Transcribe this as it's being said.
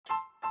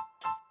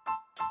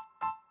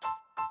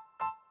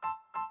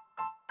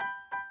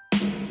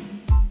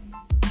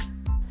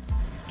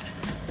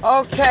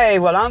Okay,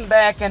 well, I'm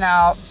backing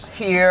out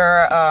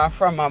here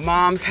from my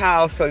mom's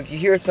house, so if you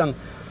hear some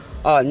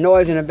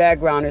noise in the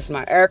background, it's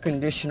my air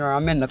conditioner.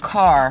 I'm in the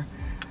car.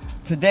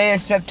 Today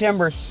is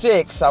September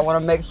 6th. I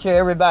want to make sure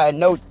everybody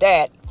note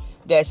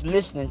that's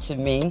listening to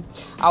me.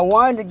 I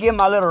wanted to give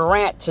my little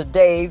rant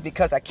today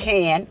because I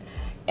can,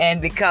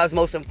 and because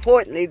most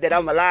importantly that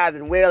I'm alive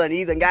and well and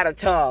even got a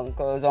tongue,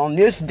 because on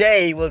this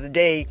day was the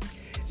day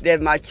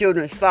that my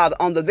children's father,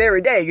 on the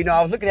very day,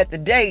 I was looking at the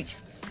date,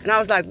 and I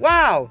was like,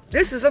 wow,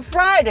 this is a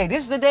Friday.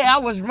 This is the day I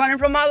was running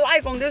from my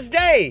life on this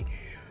day.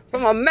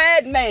 From a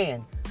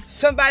madman.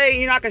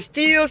 Somebody, I can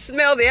still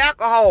smell the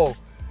alcohol,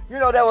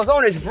 that was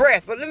on his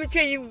breath. But let me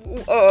tell you,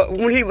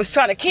 when he was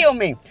trying to kill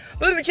me.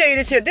 But let me tell you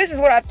this here. This is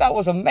what I thought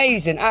was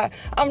amazing.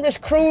 I'm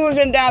just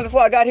cruising down before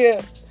I got here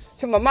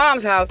to my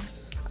mom's house.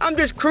 I'm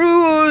just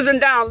cruising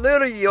down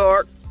Little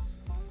York.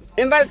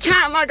 And by the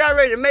time I got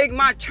ready to make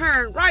my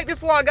turn, right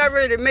before I got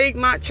ready to make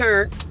my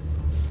turn,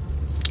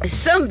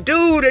 some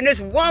dude and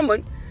this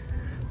woman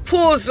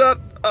pulls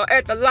up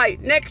at the light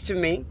next to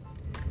me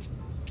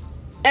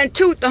and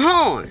toot the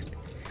horn.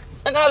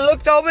 And I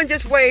looked over and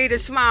just waved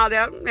and smiled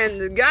at him.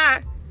 And the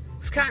guy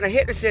was kind of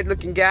heavy-set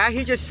looking guy.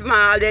 He just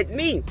smiled at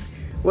me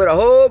with a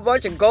whole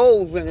bunch of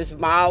goals in his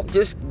mouth,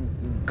 just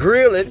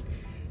grilling.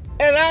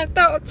 And I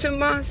thought to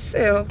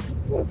myself,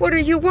 well, what do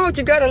you want?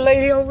 You got a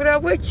lady over there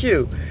with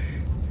you.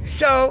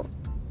 So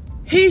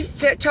he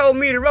told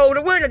me to roll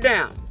the window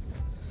down.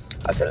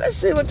 I said, let's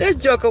see what this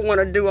joker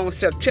want to do on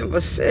September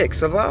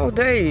 6th of all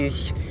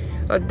days.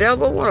 A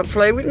devil want to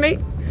play with me?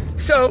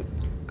 So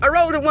I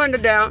rolled the window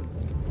down,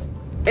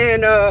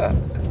 and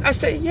I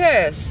said,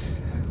 yes,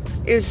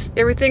 is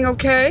everything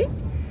okay?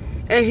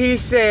 And he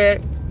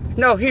said,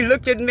 no. He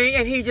looked at me,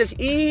 and he just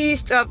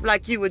eased up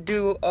like you would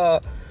do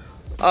a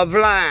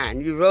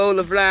blind. You roll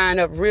the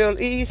blind up real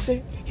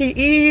easy. He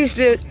eased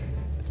it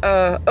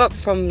up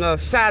from the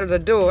side of the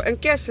door, and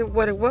guess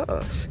what it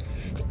was?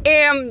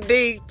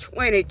 MD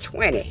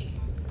 2020.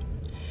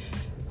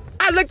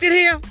 I looked at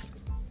him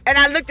and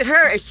I looked at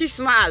her, and she's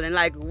smiling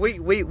like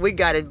we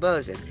got it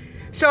buzzing.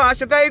 So I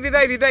said, baby, no.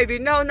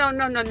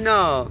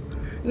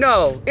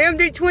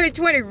 MD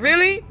 2020,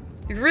 really?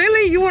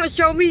 You want to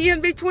show me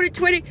MD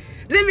 2020?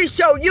 Let me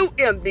show you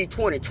MD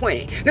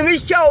 2020. Let me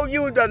show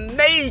you the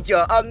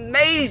major,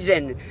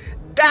 amazing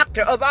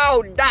doctor of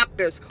all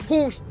doctors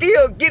who's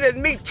still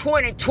giving me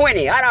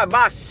 2020.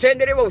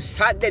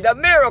 The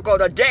miracle,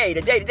 the day.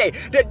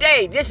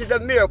 This is the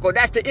miracle.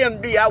 That's the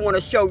MD I want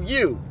to show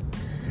you.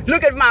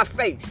 Look at my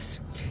face.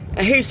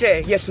 And he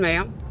said, yes,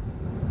 ma'am.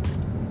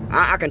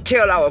 I can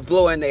tell I was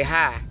blowing their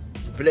high.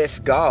 Bless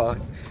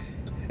God.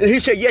 And he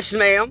said, yes,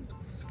 ma'am.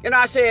 And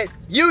I said,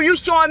 you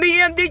showing me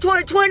MD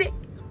 2020?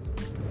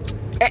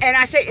 And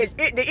I say,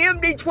 the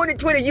MD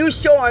 2020 you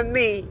showing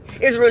me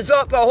is a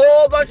result of a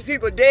whole bunch of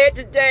people dead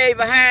today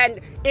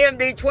behind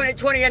MD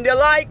 2020 and the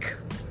like.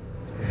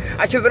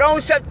 I said, but on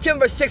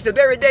September 6th, the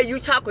very day you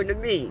talking to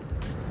me,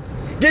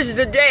 this is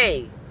the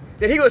day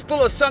that he was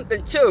full of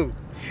something too.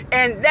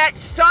 And that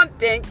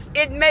something,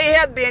 it may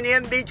have been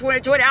MD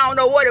 2020. I don't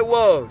know what it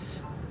was.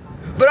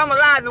 But I'm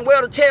alive and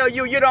well to tell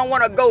you, you don't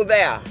want to go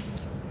there.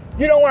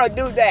 You don't want to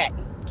do that.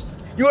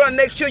 You want to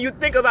make sure you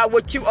think about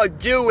what you are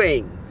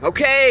doing,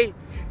 okay?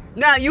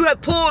 Now, you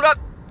have pulled up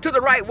to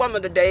the right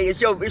woman today. It's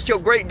your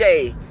great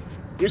day.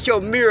 It's your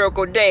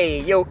miracle day,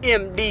 your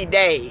MD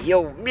day,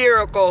 your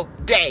miracle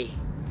day.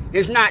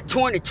 It's not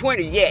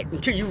 2020 yet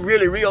until you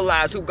really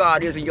realize who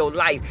God is in your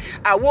life.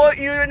 I want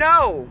you to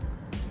know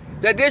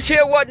that this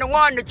here wasn't the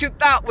one that you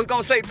thought was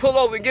going to say, pull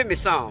over and give me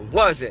some,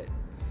 was it?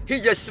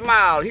 He just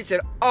smiled. He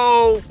said,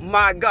 oh,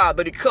 my God.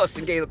 But he cussed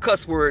and gave a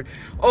cuss word.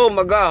 Oh,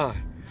 my God.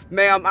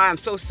 Ma'am, I am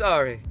so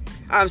sorry.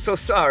 I'm so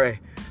sorry.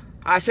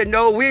 I said,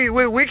 no,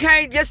 we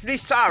can't just be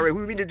sorry.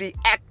 We need to be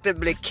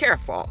actively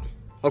careful,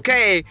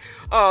 okay?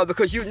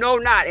 Because you know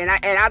not. And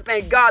I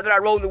thank God that I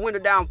rolled the window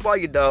down for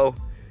you, though.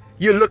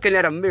 You're looking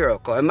at a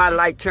miracle. And my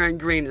light turned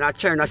green, and I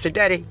turned. I said,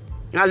 Daddy.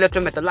 And I left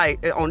them at the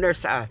light on their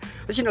side.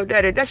 But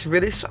Daddy, that's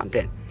really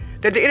something.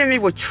 That the enemy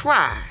will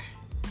try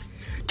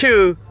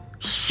to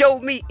show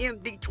me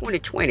MD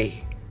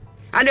 2020.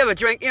 I never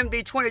drank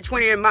MD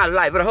 2020 in my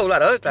life, but a whole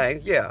lot of other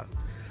things, yeah.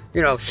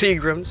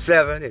 Seagram,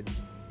 7, and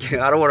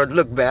I don't want to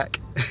look back.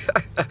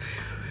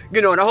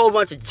 And a whole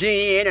bunch of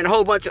gin and a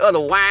whole bunch of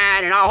other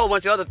wine and a whole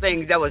bunch of other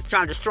things that was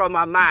trying to destroy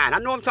my mind. I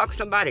know I'm talking to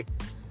somebody.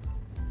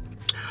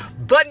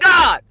 But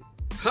God,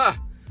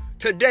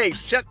 today,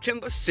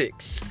 September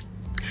 6th,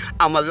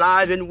 I'm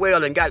alive and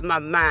well and got my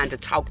mind to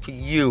talk to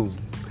you.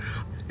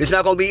 It's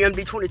not going to be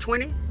MD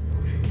 2020.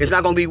 It's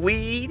not going to be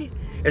weed.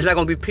 It's not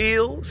going to be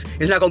pills.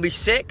 It's not going to be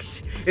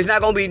sex. It's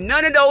not going to be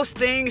none of those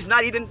things,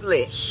 not even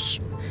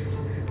flesh,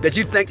 that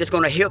you think is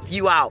going to help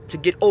you out to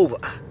get over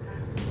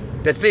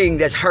the thing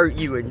that's hurt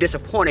you and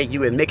disappointed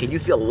you and making you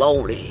feel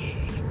lonely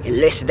and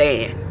less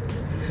than.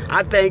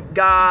 I thank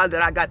God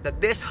that I got the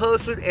best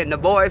husband and the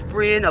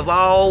boyfriend of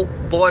all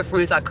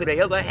boyfriends I could have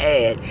ever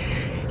had.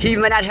 He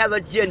may not have a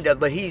gender,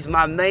 but he's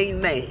my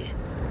main man.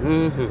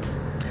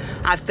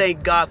 I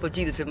thank God for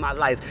Jesus in my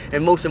life.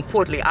 And most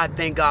importantly, I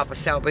thank God for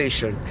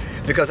salvation,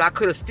 because I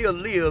could have still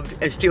lived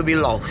and still be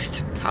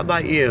lost. How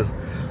about you?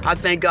 I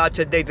thank God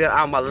today that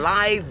I'm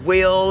alive,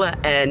 well,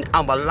 and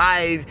I'm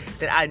alive,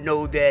 that I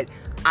know that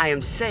I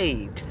am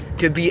saved,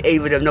 to be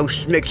able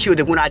to make sure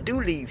that when I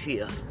do leave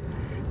here,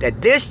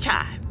 that this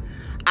time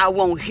I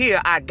won't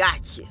hear "I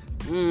got you."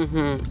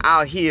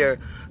 I'll hear,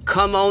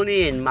 "Come on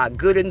in, my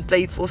good and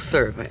faithful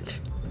servant.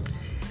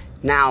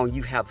 Now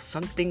you have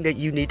something that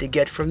you need to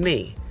get from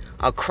me.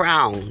 A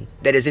crown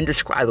that is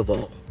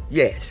indescribable.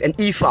 Yes, an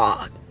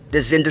ephod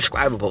that's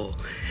indescribable.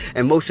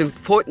 And most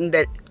important,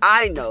 that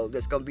I know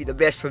that's going to be the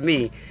best for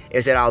me,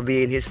 is that I'll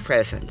be in his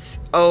presence."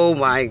 Oh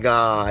my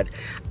God.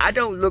 I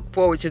don't look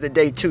forward to the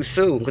day too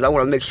soon, because I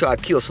want to make sure I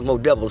kill some more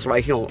devils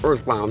right here on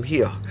earth while I'm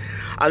here.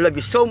 I love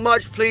you so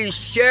much. Please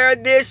share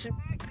this